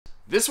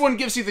This one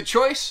gives you the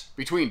choice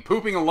between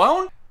pooping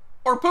alone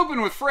or pooping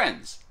with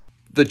friends.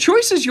 The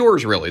choice is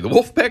yours, really. The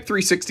Wolfpack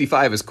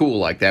 365 is cool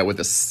like that, with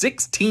a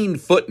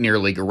 16-foot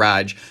nearly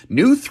garage.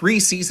 New 3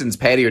 Seasons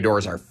patio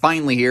doors are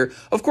finally here.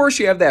 Of course,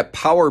 you have that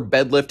power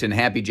bed lift and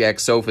Happy Jack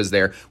sofas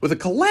there, with a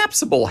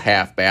collapsible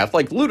half bath.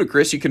 Like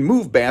Ludicrous, you can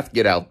move bath,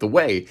 get out the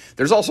way.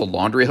 There's also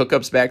laundry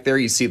hookups back there.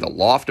 You see the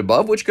loft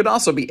above, which could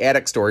also be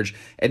attic storage.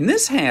 And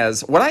this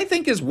has what I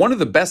think is one of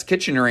the best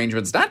kitchen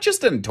arrangements, not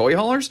just in toy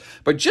haulers,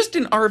 but just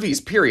in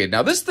RVs, period.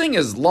 Now, this thing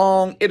is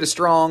long, it is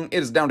strong,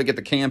 it is down to get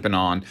the camping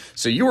on,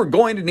 so you are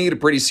going to need a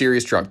pretty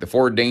serious truck. The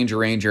Ford Danger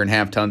Ranger and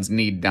half tons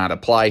need not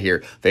apply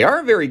here. They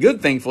are very good,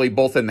 thankfully,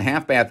 both in the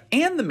half bath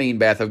and the main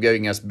bath, of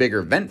giving us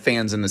bigger vent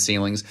fans in the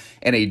ceilings,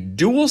 and a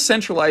dual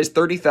centralized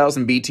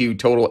 30,000 BTU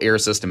total air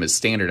system is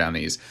standard on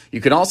these.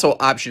 You can also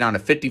option on a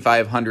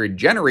 5500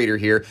 generator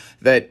here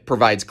that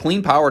provides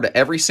clean power to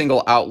every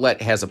single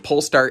outlet, has a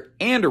pull start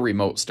and a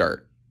remote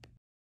start.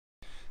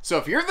 So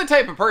if you're the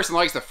type of person who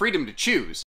likes the freedom to choose,